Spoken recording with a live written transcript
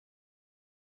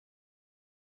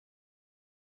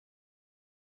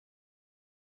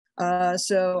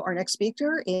So our next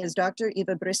speaker is Dr.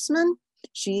 Eva Brussman.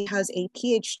 She has a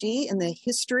PhD in the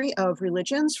history of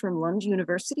religions from Lund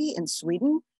University in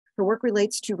Sweden. Her work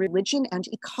relates to religion and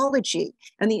ecology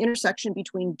and the intersection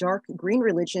between dark green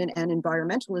religion and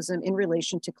environmentalism in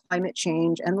relation to climate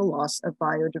change and the loss of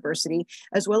biodiversity,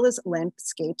 as well as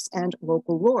landscapes and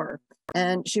local lore.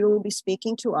 And she will be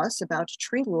speaking to us about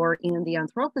tree lore in the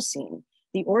Anthropocene,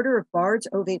 the order of Bards,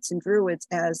 Ovates, and Druids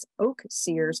as oak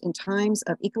seers in times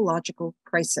of ecological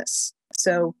crisis.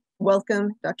 So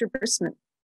welcome, Dr. Brussman.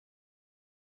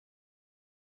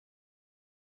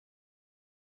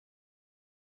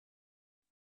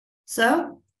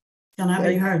 So, can I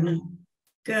be heard now?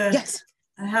 Good. Yes.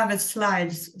 I have a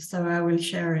slide, so I will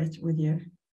share it with you.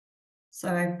 So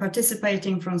I'm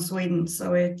participating from Sweden,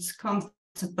 so it's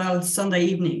comfortable Sunday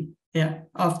evening,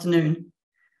 afternoon.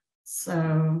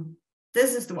 So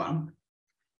this is the one.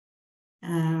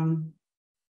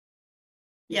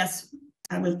 Yes,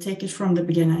 I will take it from the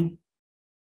beginning.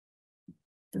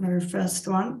 The very first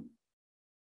one.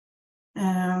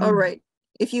 All right.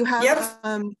 If you have, yes.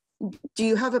 Do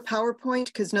you have a PowerPoint?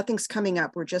 Because nothing's coming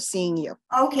up. We're just seeing you.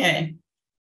 Okay.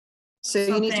 So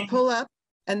you need to pull up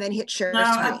and then hit share No,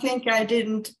 screen. I think I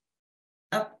didn't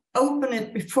open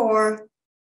it before.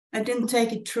 I didn't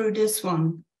take it through this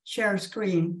one. Share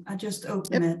screen. I just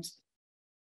opened it.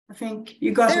 I think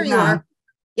you got there it you now. Are.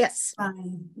 Yes.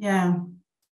 Fine. Yeah,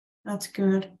 that's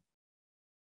good.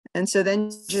 And so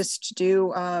then just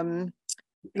do.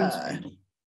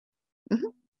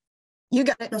 You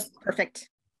got it. That's perfect.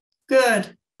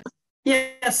 Good.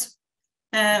 Yes.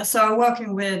 So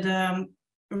working with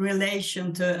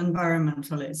relation to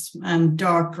environmentalism and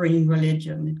dark green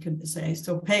religion, it could be say.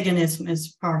 So paganism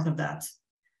is part of that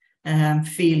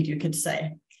field, you could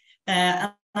say.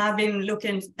 And I've been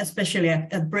looking especially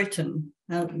at Britain.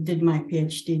 I did my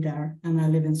PhD there, and I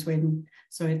live in Sweden.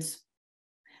 So it's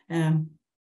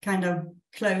kind of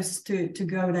close to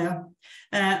go there.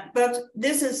 But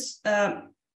this is, I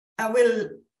will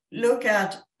look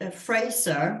at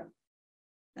Frazer.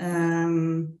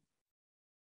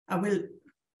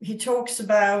 He talks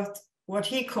about what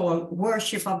he called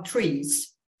worship of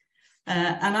trees.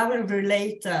 And I will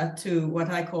relate that to what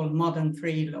I call modern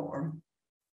tree lore.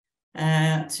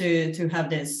 To have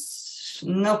this,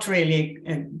 not really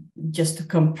just to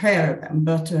compare them,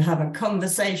 but to have a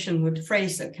conversation with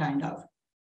Frazer, kind of.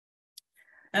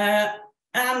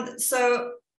 And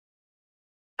so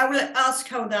I will ask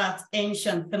how that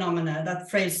ancient phenomena that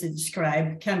Frazer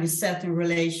described can be set in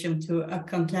relation to a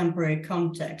contemporary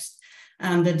context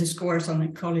and the discourse on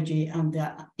ecology and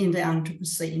in the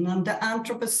Anthropocene. And the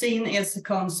Anthropocene is a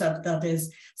concept that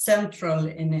is central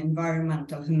in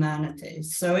environmental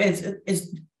humanities. So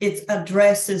it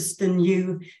addresses the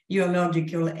new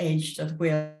geological age that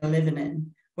we're living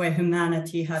in, where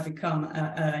humanity had become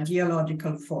a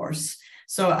geological force.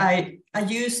 So I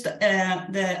used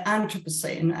the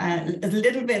Anthropocene a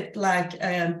little bit like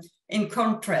in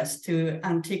contrast to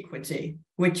antiquity,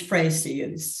 which Frazer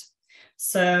used.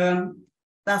 So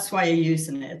that's why I'm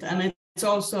using it. And it's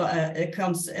also a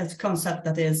concept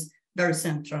that is very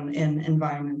central in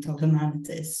environmental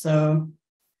humanities. So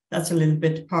that's a little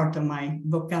bit part of my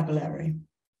vocabulary.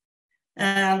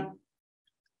 But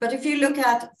if you look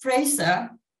at Frazer,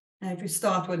 if we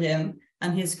start with him,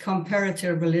 and his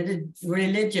comparative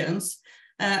religions,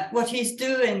 what he's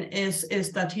doing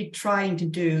is that he's trying to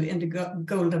do in the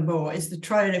Golden Bough is to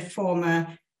try to form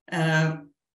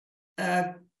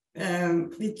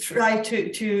we try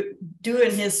to do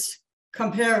in his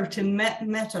comparative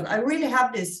method. I really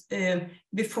have this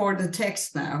before the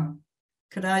text now.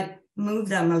 Could I move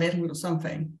them a little or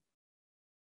something?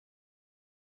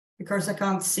 Because I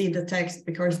can't see the text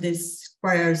because this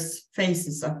squares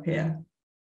faces up here.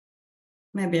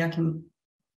 Maybe I can,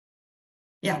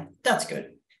 yeah, that's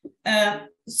good.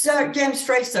 Sir James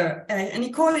Frazer, and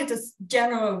he called it a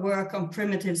general work on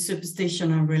primitive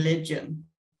superstition and religion.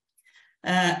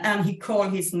 And he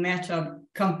called his method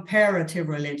comparative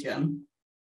religion.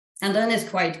 And then it's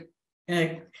quite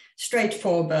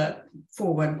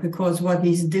straightforward because what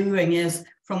he's doing is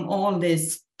from all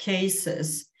these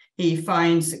cases, he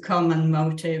finds a common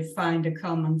motive, find a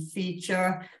common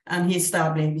feature, and he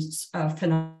establishes a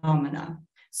phenomena.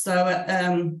 So,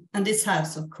 and this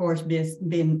has, of course,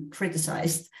 been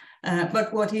criticized.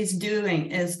 But what he's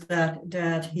doing is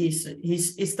that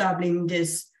he's establishing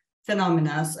these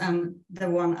phenomena, and the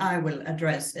one I will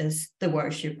address is the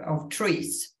worship of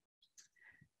trees.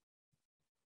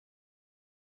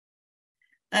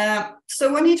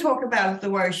 So when he talks about the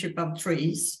worship of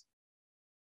trees,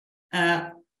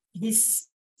 he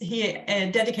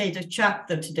dedicated a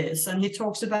chapter to this, and he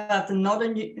talks about the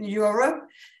Northern Europe.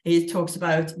 He talks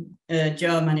about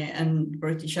Germany and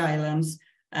British Islands,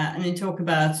 and he talks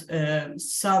about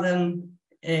Southern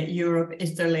Europe,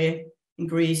 Italy,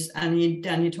 Greece, and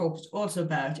then he talks also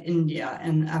about India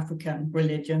and African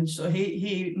religions. So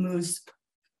he moves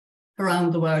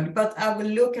around the world. But I will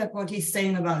look at what he's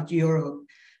saying about Europe,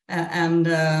 and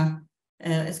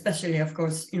especially, of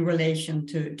course, in relation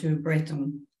to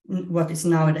Britain, what is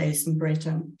nowadays in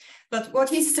Britain. But what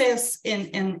he says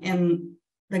in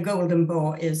the Golden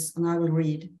Bough is, and I will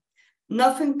read,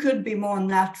 "Nothing could be more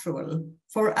natural,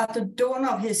 for at the dawn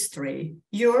of history,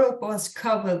 Europe was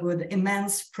covered with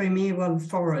immense primeval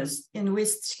forests in which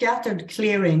scattered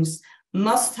clearings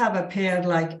must have appeared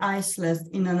like islets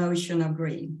in an ocean of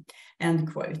green,"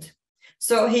 end quote.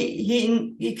 So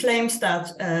he claims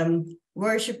that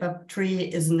worship of tree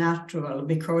is natural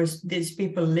because these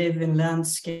people live in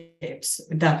landscapes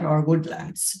that are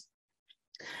woodlands.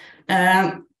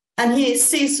 And he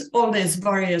sees all these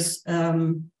various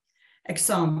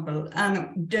examples,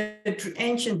 and the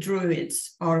ancient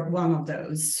Druids are one of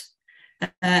those.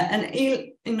 And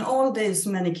in all these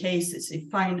many cases, you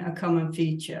find a common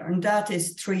feature, and that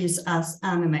is trees as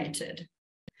animated.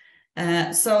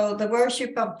 So the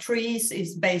worship of trees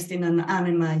is based in an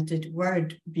animated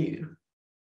world view.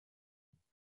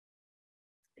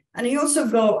 And he also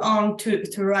go on to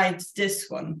write this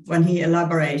one when he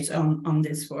elaborates on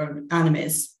this word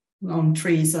animism, on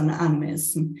trees and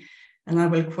animism. And I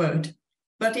will quote,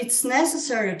 "But it's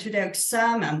necessary to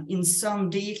examine in some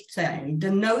detail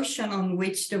the notion on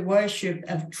which the worship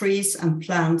of trees and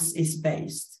plants is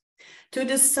based. To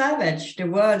the savage, the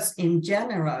world in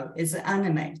general is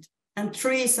animate, and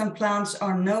trees and plants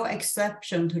are no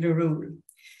exception to the rule.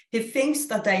 He thinks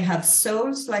that they have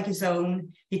souls like his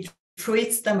own. He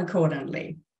treats them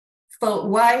accordingly. For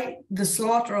why the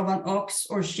slaughter of an ox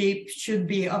or sheep should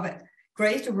be of a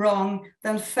greater wrong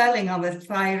than felling of a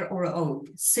fir or oak,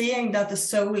 seeing that the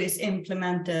soul is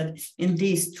implemented in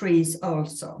these trees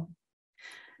also."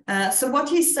 So what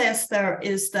he says there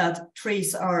is that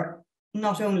trees are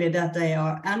not only that they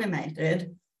are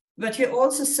animated, but he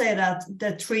also says that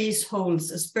the trees holds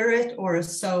a spirit or a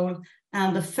soul,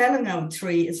 and the felling of a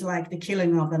tree is like the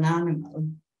killing of an animal.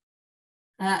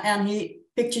 And he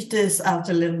pictures this out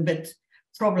a little bit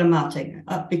problematic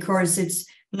because it's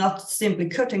not simply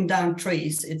cutting down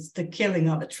trees, it's the killing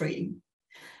of a tree.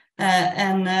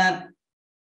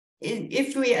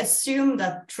 If we assume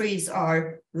that trees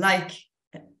are like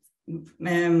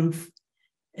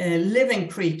a living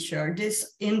creature,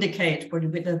 this indicates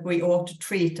that we ought to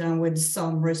treat them with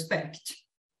some respect.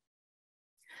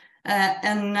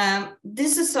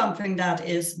 This is something that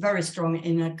is very strong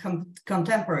in a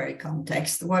contemporary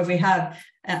context, where we have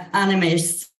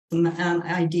animism and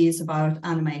ideas about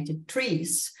animated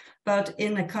trees. But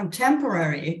in a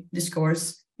contemporary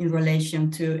discourse in relation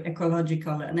to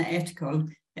ecological and ethical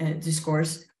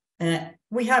discourse,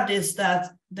 we have this,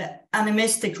 that the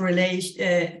animistic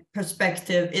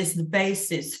perspective is the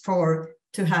basis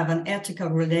to have an ethical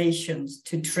relations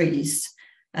to trees.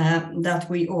 That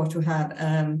we ought to have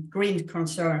green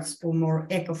concerns or more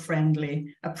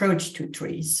eco-friendly approach to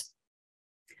trees.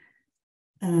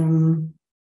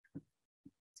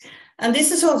 And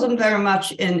this is also very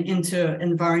much into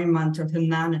environmental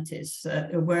humanities,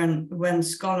 when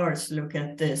scholars look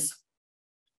at this,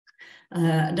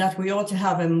 that we ought to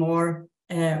have a more,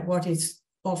 what is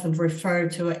often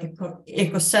referred to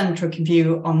ecocentric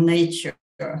view on nature.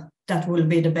 That will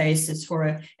be the basis for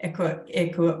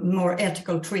a more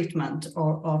ethical treatment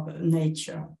of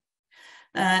nature.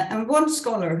 And one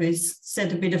scholar who is said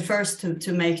to be the first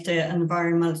to make the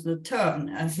environmental turn,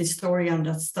 a historian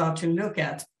that start to look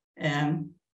at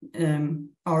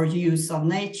our use of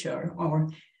nature or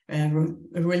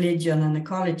religion and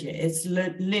ecology, is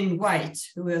Lynn White,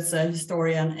 who is a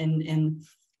historian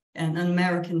an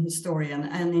American historian,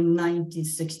 and in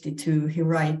 1962 he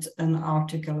wrote an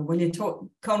article when he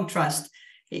contrast.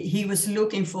 He was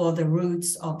looking for the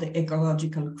roots of the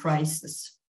ecological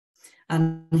crisis,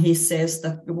 and he says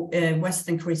that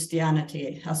Western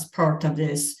Christianity has part of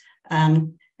this,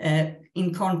 and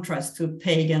in contrast to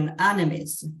pagan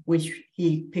animism, which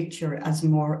he pictured as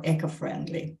more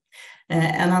eco-friendly.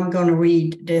 And I'm going to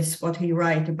read this, what he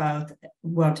writes about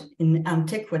what in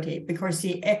antiquity, because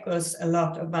he echoes a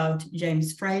lot about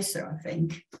James Frazer, I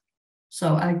think.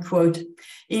 So I quote,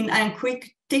 "In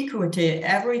antiquity,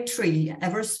 every tree,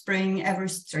 every spring, every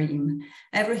stream,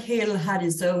 every hill had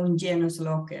its own genus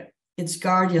loci, its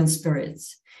guardian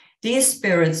spirits. These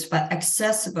spirits were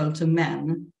accessible to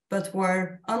men, but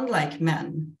were, unlike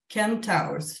men,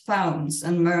 centaurs, fauns,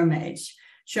 and mermaids,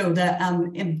 show the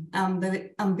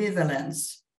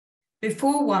ambivalence.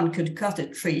 Before one could cut a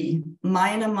tree,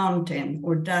 mine a mountain,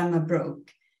 or dam a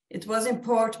brook, it was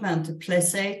important to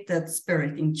placate that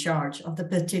spirit in charge of the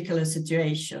particular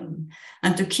situation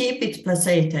and to keep it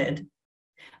placated.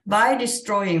 By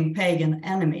destroying pagan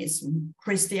animism,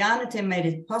 Christianity made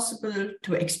it possible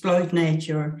to exploit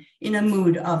nature in a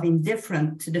mood of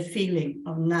indifference to the feeling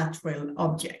of natural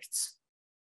objects.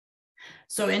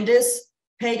 So in this,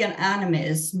 pagan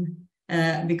animism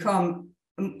become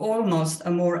almost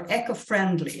a more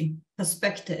eco-friendly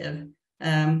perspective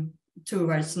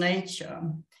towards nature.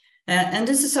 And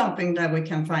this is something that we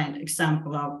can find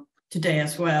example of today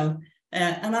as well.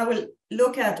 And I will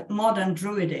look at modern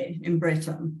Druidry in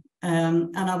Britain,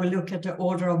 and I will look at the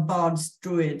order of Bards,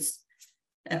 Druids,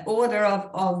 order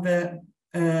of the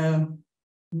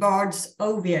Bards,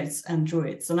 Ovates and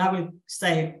Druids. And I will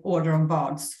say order of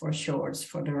Bards for short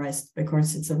for the rest,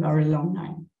 because it's a very long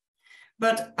name.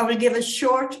 But I will give a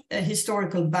short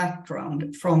historical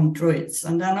background from Druids,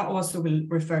 and then I also will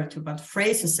refer to what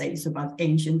Frazer says about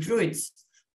ancient Druids.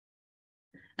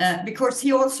 Because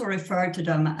he also referred to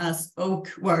them as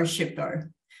oak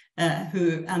worshipper,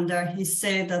 he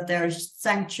said that their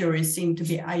sanctuaries seem to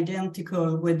be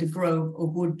identical with the grove or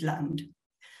woodland.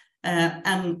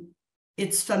 And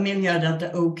it's familiar that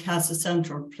the oak has a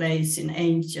central place in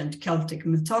ancient Celtic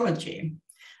mythology.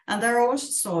 And there are also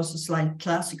sources like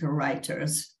classical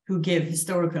writers who give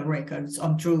historical records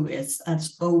of Druids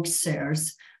as oak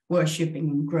seers worshipping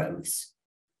in groves.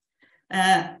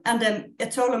 And the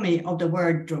etymology of the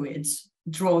word Druids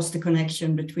draws the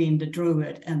connection between the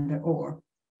Druid and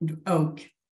the oak.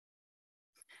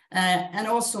 And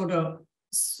also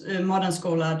the modern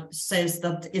scholar says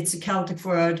that it's a Celtic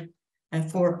word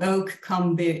for oak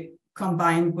can be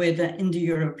combined with the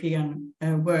Indo-European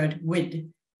word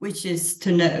wid, which is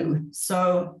to know.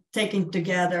 So taking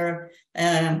together,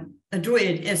 a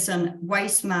Druid is a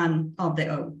wise man of the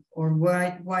oak, or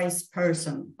wise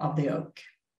person of the oak.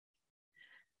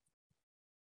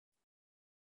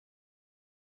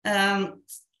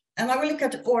 And I will look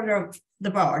at the order of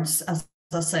the bards, as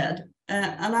I said,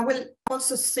 and I will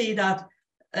also see that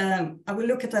I will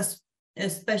look at a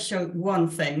special one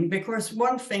thing, because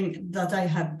one thing that I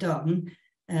have done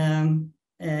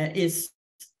is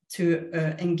to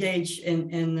engage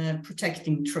in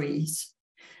protecting trees.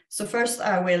 So first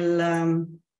I will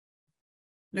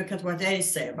look at what they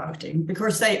say about it,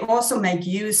 because they also make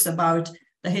use about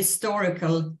the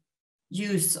historical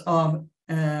use of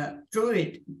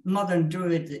modern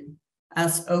Druid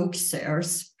as oak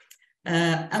seers.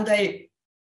 And they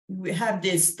have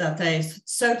this, that they,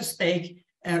 so to speak,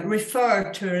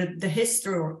 refer to the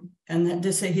history and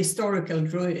this historical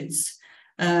Druids,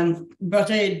 but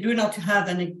they do not have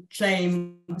any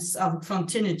claims of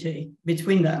continuity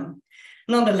between them.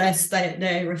 Nonetheless,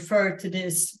 they refer to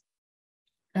this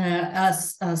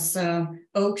as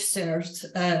oak seers,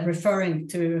 referring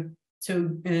to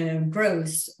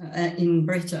growth in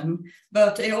Britain,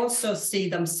 but they also see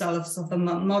themselves as a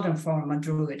modern form of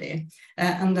Druidry,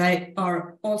 and they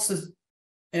are also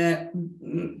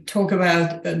talk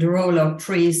about the role of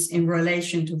trees in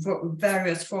relation to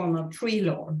various forms of tree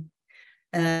lore.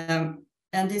 And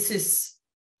this is,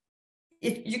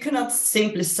 you cannot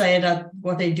simply say that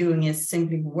what they're doing is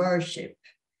simply worship,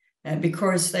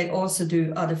 because they also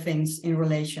do other things in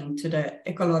relation to the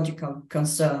ecological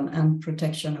concern and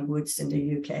protection of woods in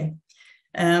the UK.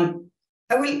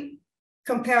 I will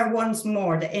compare once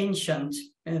more the ancient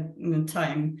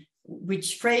time,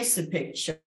 which Frazer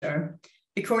picture,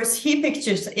 because he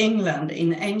pictures England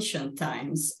in ancient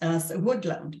times as a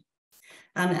woodland.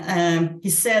 And he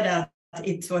said that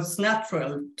it was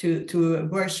natural to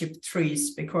worship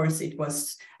trees because it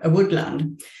was a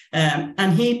woodland.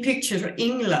 And he pictured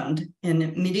England in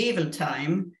medieval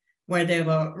time, where there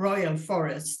were royal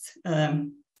forests,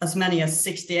 as many as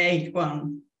 68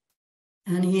 one.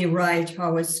 And he writes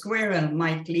how a squirrel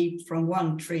might leap from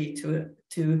one tree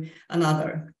to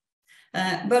another.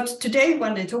 But today,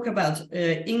 when they talk about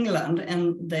England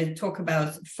and they talk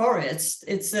about forests,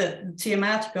 it's a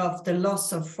thematic of the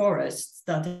loss of forests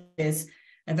that is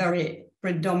very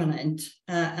predominant.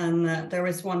 And there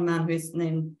is one man who is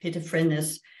named Peter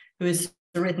Frinis, who is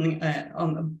written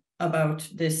about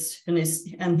this, and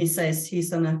he says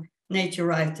he's a nature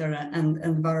writer and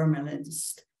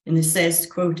environmentalist. And he says,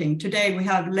 quoting, "Today we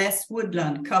have less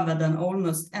woodland cover than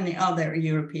almost any other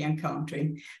European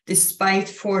country, despite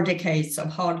 4 decades of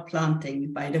hard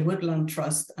planting by the Woodland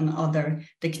Trust and other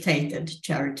dictated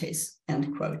charities,"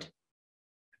 end quote.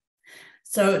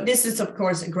 So this is, of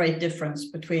course, a great difference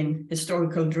between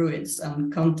historical Druids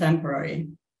and contemporary.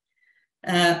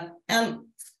 And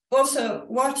also,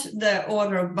 what the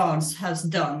Order of Bards has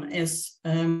done is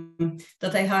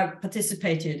that they have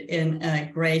participated in a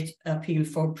great appeal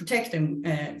for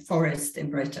protecting forests in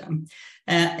Britain.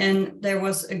 And there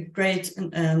was a great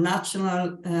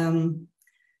national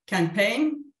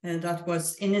campaign that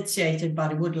was initiated by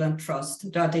the Woodland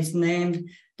Trust that is named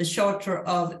the Charter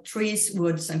of Trees,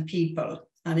 Woods and People.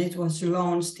 And it was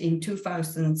launched in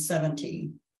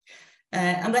 2017.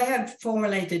 And they have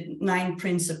formulated 9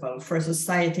 principles for a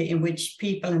society in which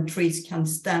people and trees can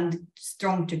stand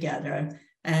strong together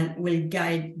and will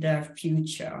guide their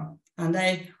future. And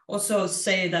they also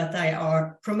say that they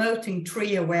are promoting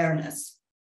tree awareness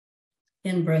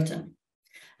in Britain.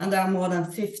 And there are more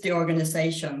than 50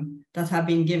 organizations that have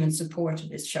been given support to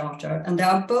this charter. And they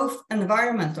are both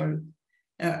environmental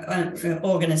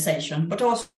organizations, but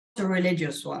also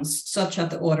religious ones, such as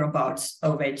the Order of Bards,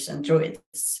 Ovates and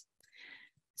Druids.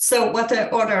 So what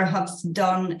the order has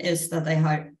done is that they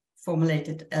have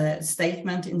formulated a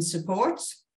statement in support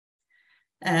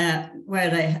where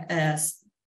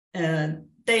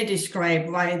they describe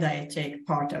why they take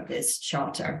part of this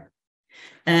charter.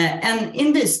 And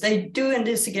in this, they do in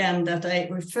this again that they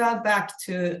refer back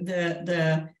to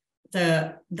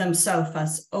themselves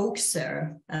as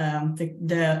Oakser,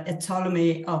 the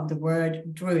etymology of the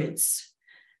word druids.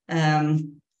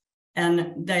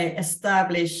 And they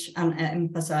establish and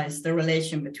emphasize the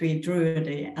relation between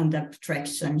Druidry and the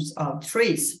protections of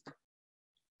trees.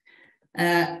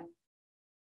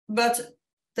 But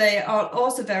they are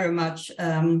also very much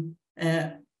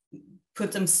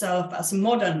put themselves as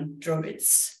modern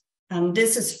Druids. And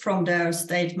this is from their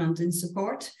statement in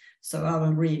support, so I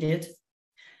will read it.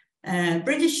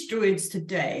 British Druids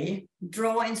today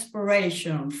draw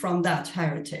inspiration from that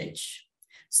heritage.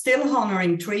 Still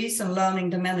honoring trees and learning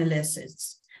the many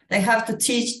lessons they have to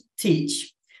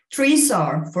teach. Trees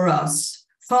are, for us,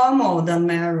 far more than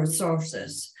mere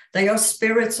resources. They are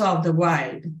spirits of the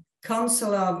wild,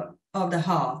 counsel of the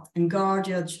heart, and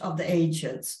guardians of the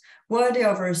aged, worthy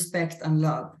of respect and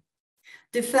love.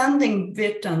 Defending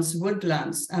Britain's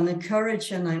woodlands and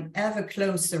encouraging an ever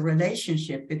closer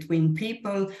relationship between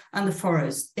people and the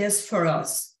forest is for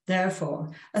us,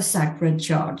 therefore, a sacred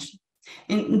charge.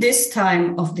 In this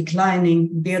time of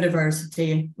declining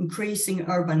biodiversity, increasing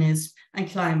urbanism, and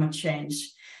climate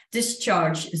change, this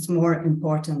charge is more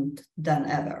important than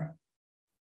ever.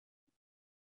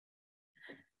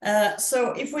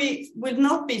 So if we would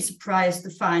not be surprised to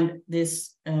find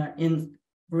this in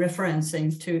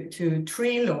referencing to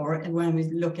tree lore, and when we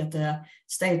look at the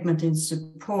statement in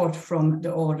support from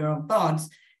the Order of Bards,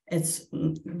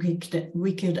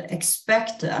 we could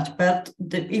expect that, but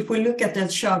if we look at the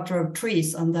Charter of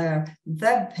Trees on their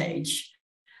webpage,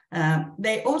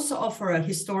 they also offer a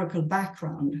historical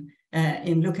background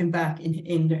in looking back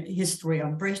in the history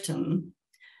of Britain.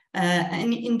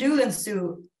 And in doing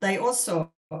so, they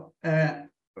also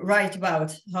write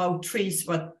about how trees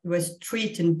was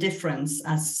treated different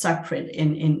as sacred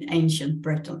in ancient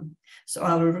Britain. So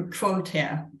I will quote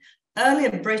here.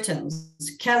 Earlier Britons,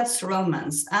 Celts,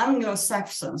 Romans,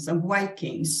 Anglo-Saxons, and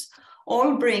Vikings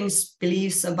all brings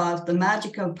beliefs about the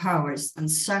magical powers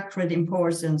and sacred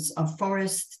importance of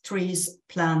forests, trees,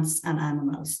 plants, and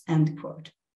animals, end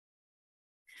quote.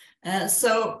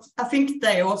 So I think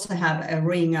they also have a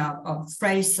ring of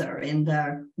Frazer in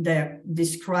their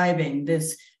describing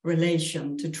this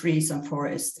relation to trees and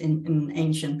forests in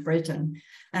ancient Britain.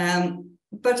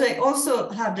 But they also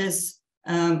have this,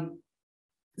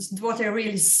 what they're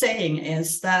really saying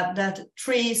is that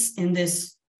trees in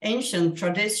this ancient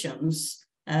traditions,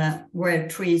 where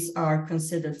trees are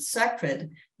considered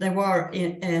sacred, they were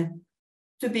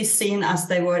to be seen as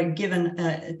they were given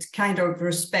a kind of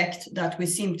respect that we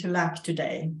seem to lack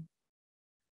today.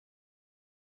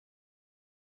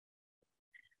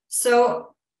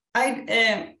 So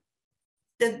the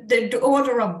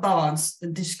Order of Bards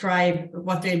describe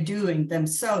what they're doing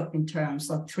themselves in terms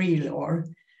of tree lore.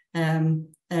 They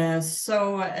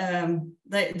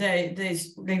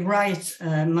write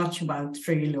much about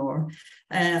tree lore.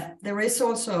 There is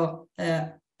also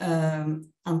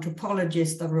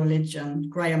anthropologist of religion,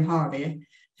 Graham Harvey,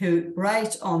 who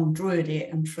writes on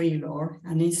Druidry and tree lore,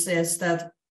 and he says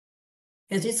that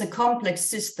it is a complex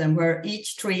system where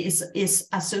each tree is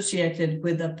associated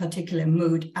with a particular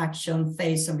mood, action,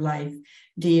 phase of life,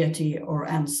 deity, or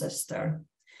ancestor.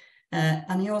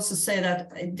 And he also said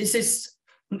that this is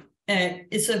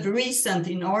it's a recent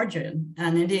in origin,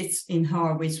 and it is, in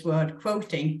Harvey's word,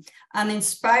 quoting, an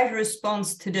inspired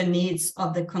response to the needs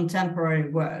of the contemporary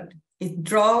world. It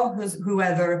draws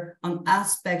whoever on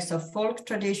aspects of folk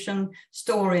tradition,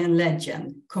 story, and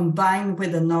legend, combined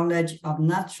with the knowledge of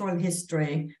natural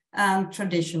history, and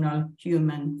traditional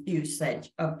human usage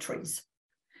of trees.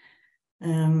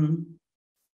 But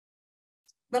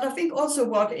I think also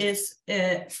what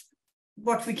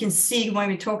we can see when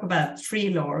we talk about tree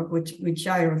lore, which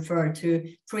I refer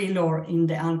to tree lore in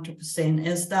the Anthropocene,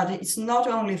 is that it's not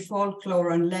only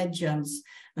folklore and legends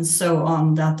and so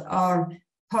on that are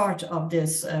part of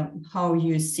this, how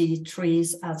you see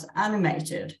trees as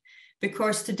animated.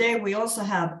 Because today we also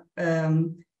have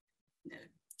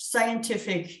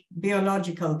scientific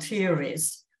biological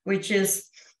theories, which is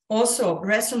also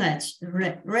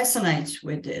resonates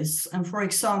with this. And for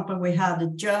example, we have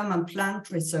a German plant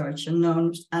researcher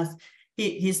known as,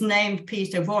 he's named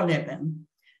Peter Wohlleben,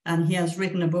 and he has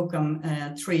written a book on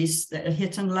trees, the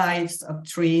hidden lives of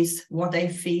trees, what they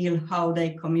feel, how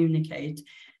they communicate,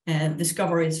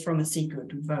 discoveries from a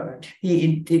secret world.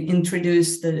 He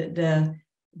introduced the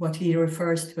what he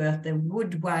refers to as the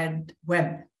wood wide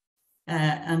web,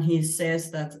 and he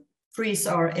says that trees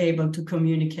are able to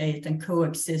communicate and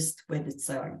coexist with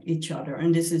each other.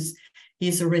 And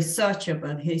he's a researcher,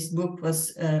 but his book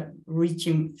was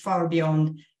reaching far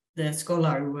beyond the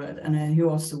scholarly world. And he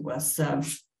also was a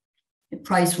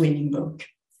prize-winning book.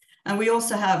 And we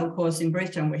also have, of course, in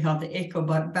Britain, we have the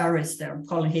eco-barrister,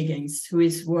 Paul Higgins, who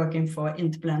is working for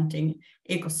implementing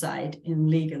ecocide in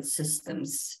legal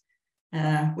systems,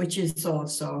 which is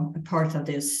also a part of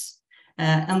this.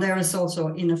 And there is also,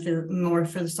 in a more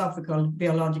philosophical,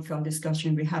 biological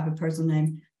discussion, we have a person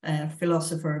named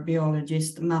philosopher,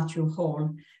 biologist, Matthew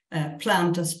Hall,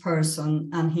 plant person,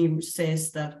 and he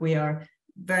says that we are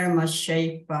very much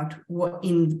shaped by what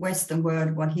in Western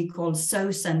world, what he calls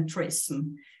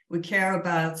zoocentrism. We care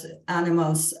about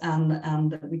animals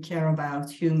and we care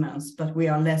about humans, but we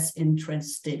are less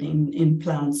interested in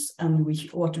plants, and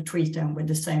we ought to treat them with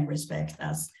the same respect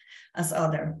as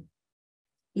other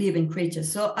living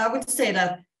creatures. So I would say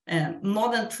that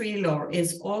modern tree lore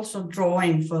is also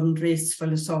drawing from this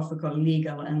philosophical,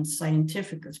 legal, and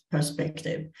scientific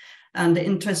perspective. And the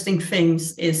interesting thing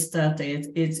is that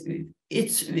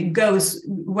it goes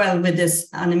well with this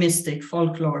animistic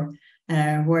folklore,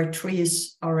 where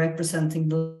trees are representing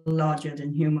the larger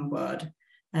than human world,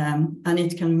 and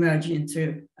it can merge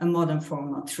into a modern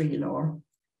form of tree lore.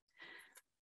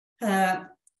 And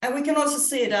we can also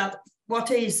see that what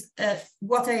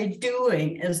they're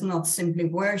doing is not simply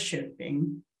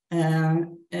worshipping.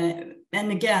 And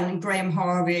again, Graham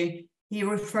Harvey, he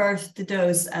refers to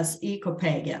those as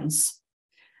eco-pagans.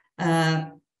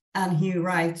 And he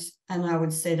writes, and I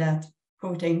would say that,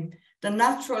 quoting, "The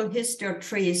natural history of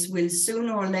trees will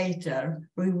sooner or later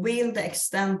reveal the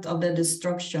extent of the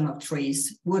destruction of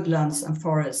trees, woodlands, and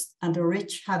forests, and the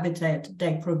rich habitat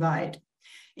they provide.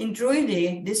 In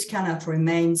Druidry, this cannot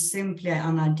remain simply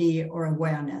an idea or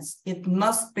awareness. It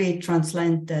must be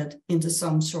translated into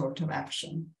some sort of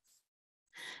action."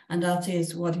 And that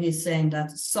is what he's saying,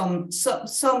 that some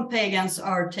pagans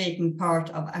are taking part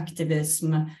of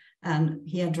activism, and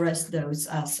he addressed those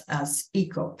as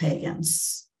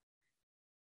eco-pagans.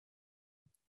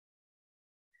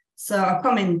 So I'm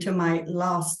coming to my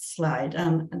last slide,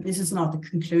 and this is not the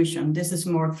conclusion. This is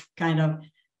more kind of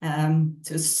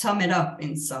to sum it up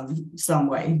in some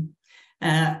way,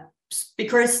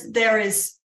 because there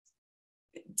is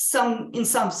in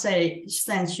some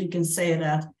sense you can say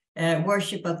that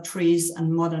worship of trees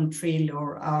and modern tree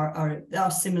lore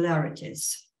are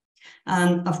similarities.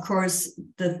 And of course,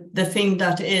 the thing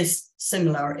that is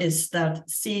similar is that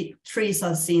trees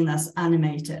are seen as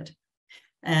animated.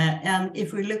 And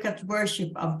if we look at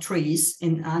worship of trees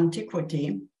in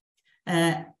antiquity,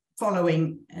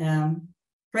 following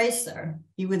Frazer,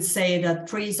 he would say that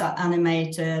trees are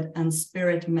animated and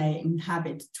spirit may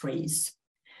inhabit trees.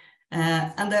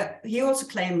 And he also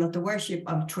claimed that the worship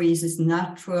of trees is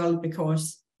natural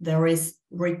because there is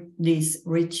these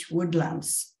rich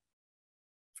woodlands.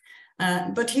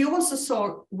 But he also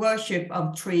saw worship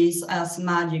of trees as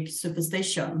magic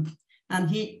superstition, and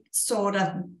he saw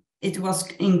that it was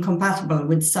incompatible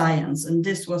with science, and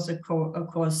this was, of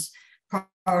course,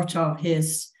 part of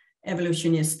his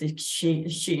evolutionistic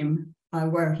scheme,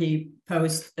 where he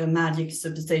posed a magic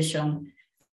superstition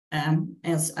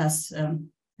as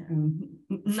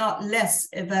not less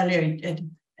evaluated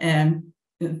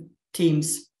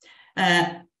teams,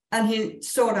 and he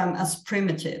saw them as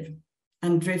primitive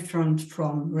and different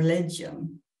from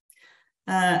religion.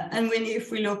 And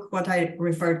if we look what I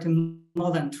refer to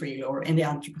modern tree lore in the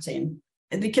Anthropocene,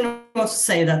 we can also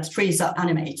say that trees are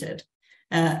animated,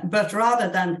 but rather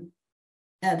than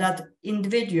that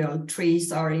individual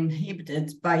trees are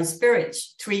inhabited by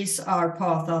spirits, trees are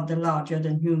part of the larger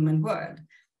than human world,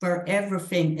 where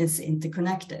everything is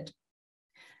interconnected.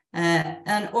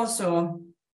 And also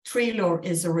tree lore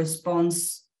is a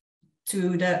response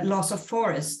to the loss of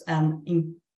forest and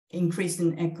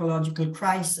increasing ecological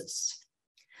crisis.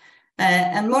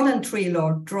 And modern tree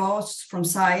lore draws from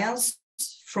science,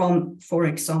 for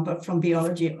example, from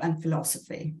biology and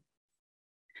philosophy.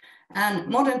 And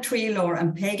modern tree lore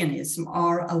and paganism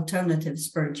are alternative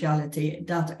spirituality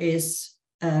that is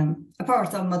a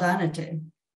part of modernity.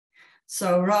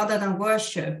 So rather than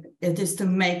worship, it is to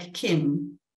make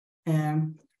kin.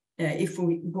 If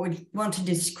we would want to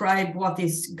describe what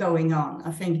is going on,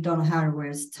 I think Donna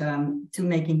Haraway's term to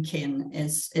making kin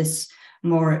is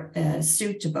more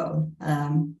suitable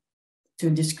to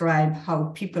describe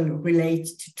how people relate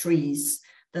to trees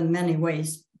than many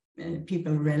ways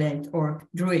people relate, or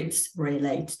druids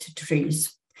relate to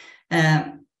trees.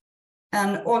 And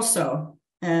also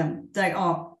they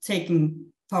are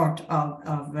taking part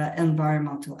of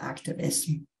environmental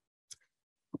activism.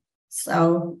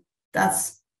 So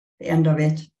that's the end of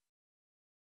it.